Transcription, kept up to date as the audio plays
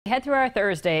head through our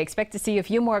Thursday. Expect to see a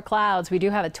few more clouds. We do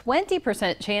have a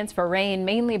 20% chance for rain,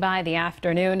 mainly by the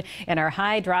afternoon, and our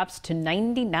high drops to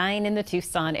 99 in the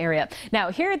Tucson area.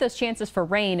 Now, here are those chances for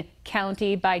rain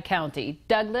county by county.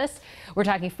 Douglas, we're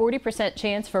talking 40%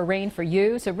 chance for rain for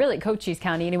you. So really, Cochise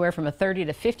County, anywhere from a 30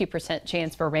 to 50%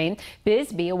 chance for rain.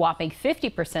 Bisbee, a whopping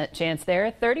 50% chance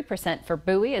there. 30% for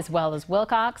Bowie as well as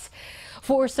Wilcox.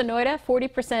 For Sonoyta,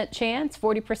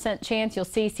 40% chance you'll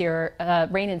see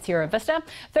rain in Sierra Vista,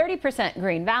 30%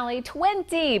 Green Valley,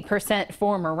 20%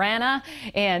 for Marana,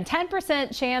 and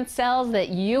 10% chance tells that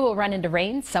you will run into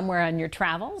rain somewhere on your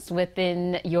travels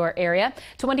within your area.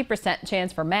 20%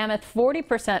 chance for Mammoth,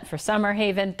 40% for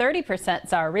Summerhaven, 30%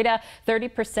 Sahuarita,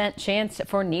 30% chance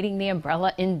for needing the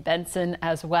umbrella in Benson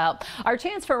as well. Our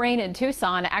chance for rain in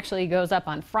Tucson actually goes up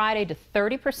on Friday to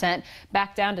 30%,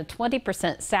 back down to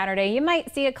 20% Saturday. You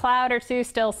might see a cloud or two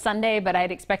still Sunday, but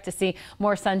I'd expect to see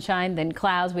more sunshine than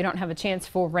clouds. We don't have a chance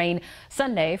for rain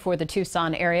Sunday for the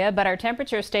Tucson area, but our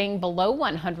temperature is staying below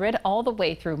 100 all the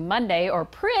way through Monday, or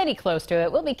pretty close to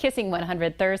it. We'll be kissing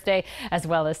 100 Thursday as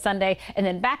well as Sunday, and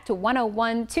then back to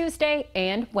 101 Tuesday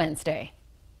and Wednesday.